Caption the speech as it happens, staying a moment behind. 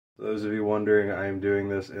those of you wondering, I am doing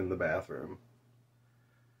this in the bathroom.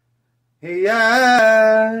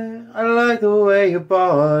 Yeah, I like the way your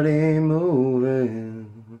body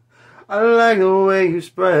moving. I like the way you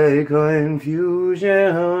spread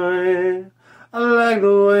confusion. I like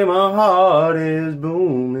the way my heart is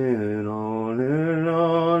booming on and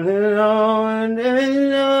on and on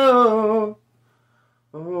and on.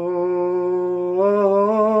 Oh,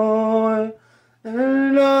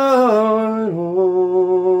 and on, oh,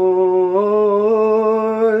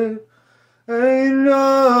 and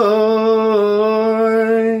on.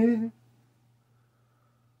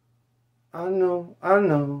 I know, I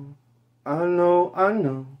know, I know, I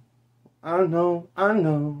know, I know, I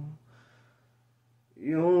know.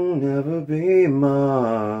 You'll never be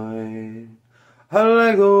mine. I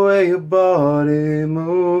like the way your body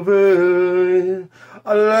moving.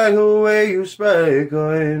 I like the way you spread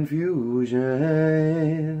confusion.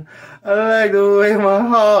 I like the way my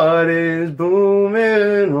heart is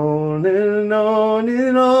booming on and on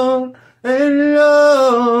and on and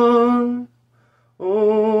on.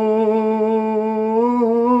 Oh,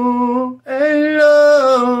 and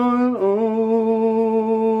on. Oh,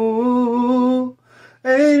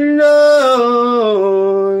 and on.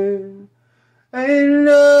 And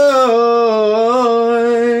on.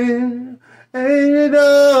 And on.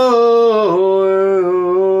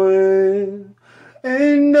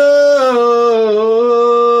 And on.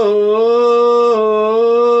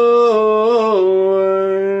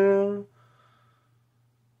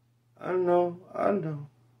 I know, I know,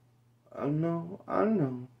 I know, I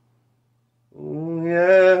know. Oh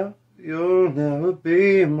yeah, you'll never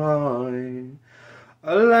be mine.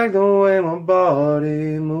 I like the way my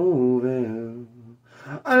body moving.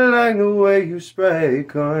 I like the way you spread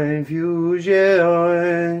confusion.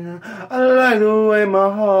 I like the way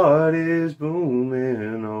my heart is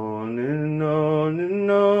booming on and on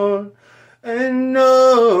and on and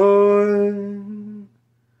on.